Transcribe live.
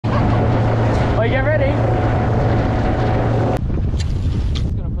get ready.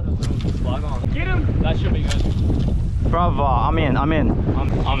 Just gonna put a little plug on. Get him. That should be good. Bravo, I'm in. I'm in.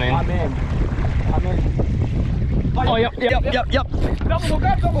 Oh, yep. Yep. Double hook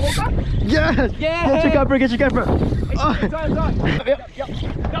up, Yes! Yeah! Get your GoPro, get your GoPro. Oh. It's on. Yep.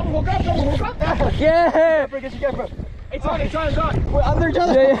 Double hook up. Yeah! Get your GoPro. It's on. We're under each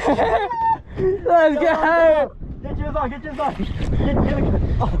other. Yeah. Let's go. Get yours on. Get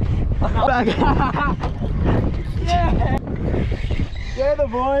back. Yeah. Yeah, the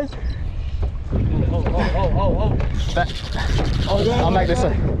boys. Oh. Back. All good. I'll make this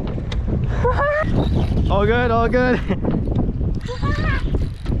way. All good.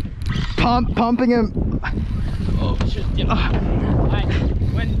 Pumping him. Oh shit. Yeah. Alright.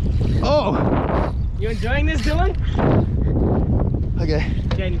 Oh. You enjoying this, Dylan? Okay.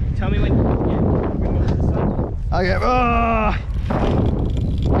 Jayden, tell me when. Okay. Oh.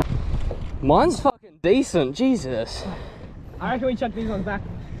 Mine's fucking decent, Jesus. I reckon we chuck these ones back.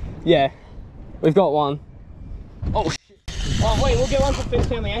 Yeah, we've got one. Oh shit. Oh wait, we'll get one for fish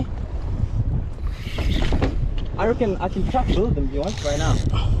family, eh? I reckon I can chuck both of them if you want right now.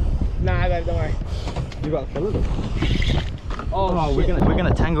 Nah, babe, don't worry. You got a little. Oh, we're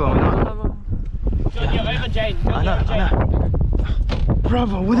gonna tangle him. John, you're over Jayden. I know.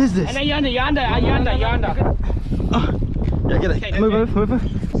 Bravo, what is this? And then yonder. Oh. Yeah, get it. Okay, move.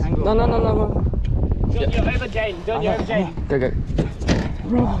 No. John, you're over Jayden. John, you're over Jayden. Go.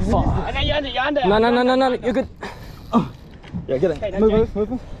 And then yonder. No, you're good. Yeah, get it. Okay, move.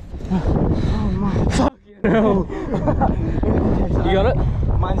 Oh no. You got it?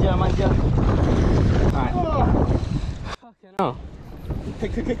 Mine's yeah. Alright. Fucking hell.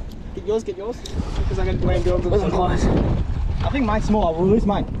 Quick. Get yours. Because I'm gonna do it. Wasn't close. I think mine's small. I'll release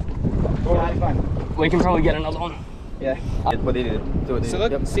mine. Yeah, it's fine. We can probably get another one. Yeah. What they did. So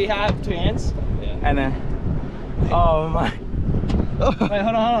look, see how I have two hands? Yeah. And then. Oh my. Wait,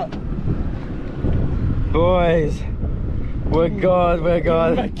 hold on. Boys. We're good.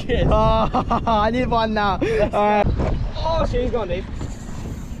 My kids. Oh, I need one now. Alright. Oh, shit, he's gone, Dave.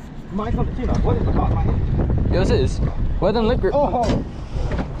 Mine's not the tuna. What is the car? Mine? Yours is. Where the lip grip? Oh.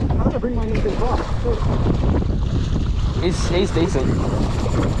 How did I bring mine into the car? He's decent.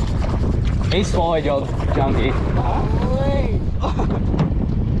 He's swallowed your junkie.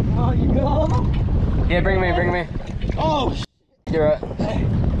 Oh, you got all of them? Yeah, bring me. Oh, You're right.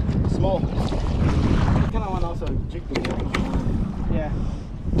 small. Can I want also jig the wheel? Yeah.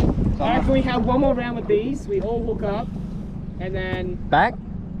 I reckon we have one more round with these. We all hook up. And then, Back?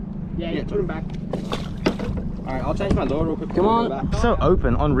 yeah, put them back. Alright, I'll change my lure real quick. Come on. So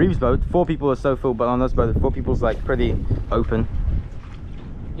open on Reeves' boat. 4 people are so full, but on this boat, 4 people's like pretty open.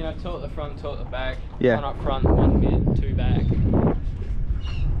 You know, tilt the front, tilt the back. Yeah. 1 up front, 1 mid, 2 back.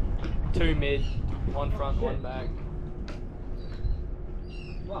 2 mid, 1 front, 1 back.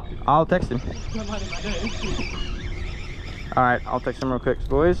 I'll text him. Alright, I'll text him real quick,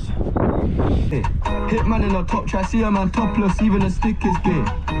 boys. Hit man in the top try, see a man topless, even a stick is gay.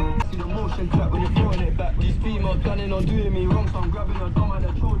 See the motion clap when you're throwing it back. These females planning on doing me wrong, so I'm grabbing a dom and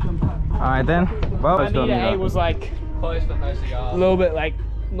a Trojan pack. Alright then. Well, I need A was like Close but no cigar. a little bit like,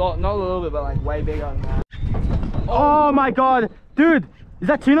 not a little bit, but like way bigger than that. Oh my god! Dude! Is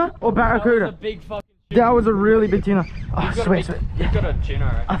that tuna or That was a barracuda? big fucking tuna. That was a really big tuna. Oh, You've got sweet. You've got a tuna,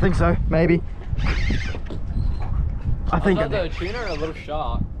 right? I think so, maybe. I think Was that a tuna or a little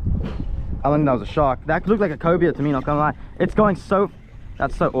shark? I think that was a shark. That looked like a cobia to me, not gonna lie. It's going so...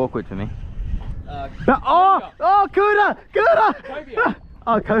 That's so awkward for me. Oh, Cuda! Cobia.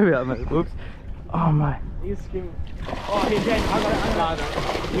 Oh, cobia. Whoops. Oh my. He's screaming. Oh, here, Jane, I got it.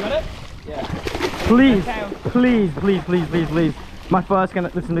 You got it? Yeah. Please. My first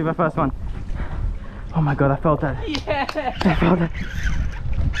gonna listen to my first one. Oh my god, I felt that. Yeah. I felt that.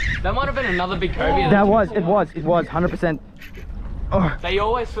 That might have been another big cobia. That was, it was 100%. Oh. They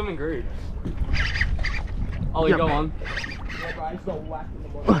always swim in groups. Ollie, Yep. go on. Yeah, bro, I just got whacked in the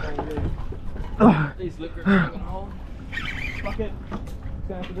bottom. These lip grips are gonna hold. Fuck it. What's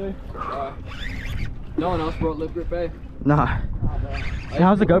gonna have to do? No one else brought lip grip, eh? Nah.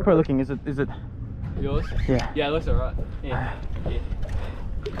 How's the GoPro looking? Is it? Yours? Yeah. Yeah, it looks alright. Yeah.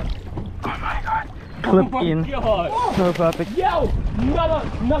 Oh my god. Clip in. God. So perfect. Yo!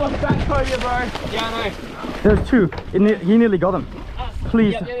 Another fat cobia, bro. Yeah, I know. There's 2. He nearly got them.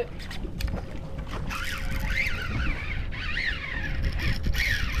 Please. Yep.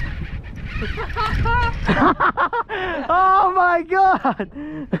 Oh my god!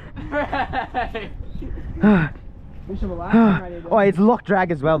 Wish him a laugh. Oh, it's lock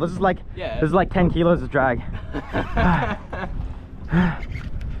drag as well. This is like, Yeah. this is like 10 kilos of drag.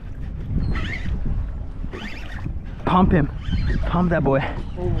 Pump him. Pump that boy.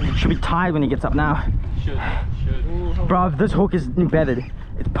 Ooh. Should be tired when he gets up now. Should. Ooh. Bro, this hook is embedded.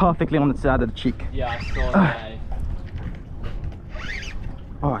 It's perfectly on the side of the cheek. Yeah, I saw that.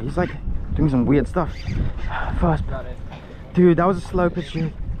 Oh, he's like doing some weird stuff. First, Got it. dude, that was a slow pitch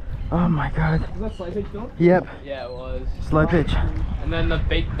jig. Oh my god. Is that slow pitch, Phil? Yep, Yeah, it was. slow pitch. And then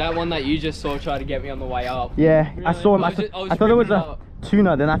that one that you just saw tried to get me on the way up. Yeah, I saw him. I I, was just- I was I thought it was ripping a it up.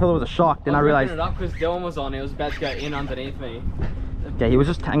 tuna, then I thought it was a shark, then I realized. it up because Dylan was on. It was about to go in underneath me. Yeah, he was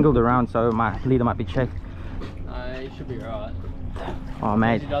just tangled around, so my leader might be checked. He should be right. Oh,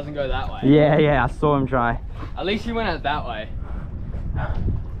 mate. He doesn't go that way. Yeah, I saw him try. At least he went out that way. I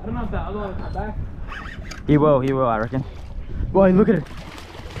don't know if that other one will come back. He will, I reckon. Boy, look at it.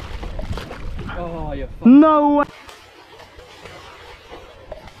 Oh, you're No way!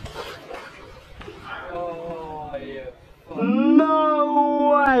 Oh, yeah.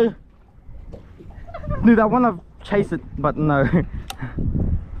 No way! Dude, I want to chase it, but no.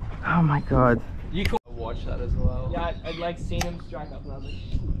 Oh my god. You could watch that as well. Yeah, I'd like seen him strike up another.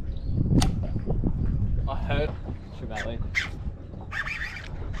 I heard Trevally.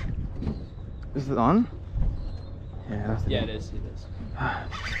 Is it on? Yeah, that's Yeah, it is. It is.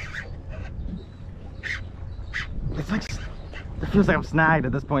 It's like, it feels like I'm snagged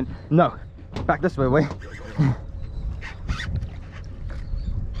at this point. No, back this way, wait.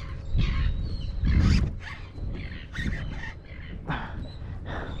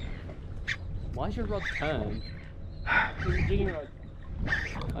 Why is your rod turned? It's a jigging rod.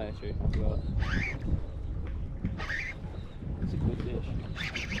 Oh, yeah, true. I forgot. It's a good fish.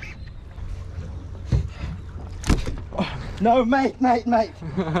 No, mate.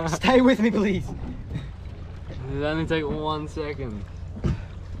 Stay with me, please. It only take 1 second.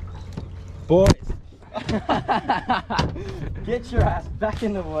 Boys. Get your ass back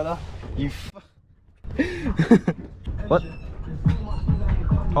in the water. You What?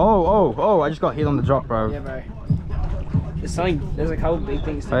 Oh, I just got hit on the drop, bro. Yeah, bro. There's a couple big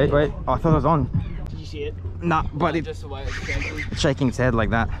things. Wait. Oh, I thought it was on. Did you see it? Nah, but it's Just the way it's shaking. shaking its head like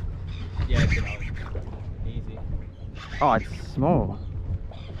that. Yeah, it's easy. Oh, it's small.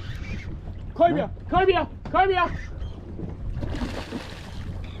 Cobia!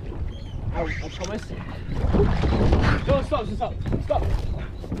 I promise. No, stop.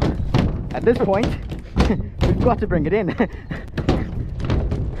 At this point, we've got to bring it in.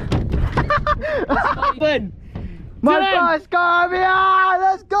 My first Cobia!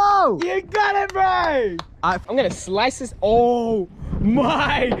 Let's go! You got it, bro! I'm gonna slice this. Oh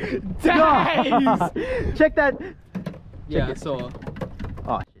my days! Check that. Yeah, I it. saw.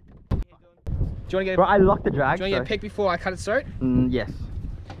 Oh shit. Do you wanna get Bro, I locked the drag. Do you want to get a pick before I cut its throat? Yes.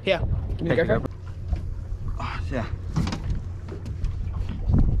 Here, give me the Take the GoPro. GoPro. Oh, yeah.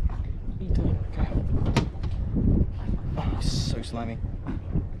 What are you doing? Okay. Oh, so slimy.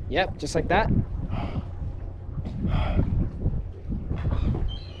 Yep, just like that.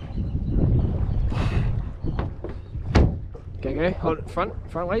 Okay, hold it front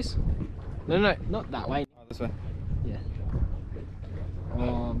ways. No, not that way. Oh, this way. Yeah.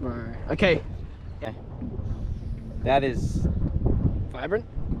 Oh, bro. Okay. Okay. That is. Vibrant.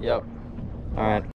 Yep. All right.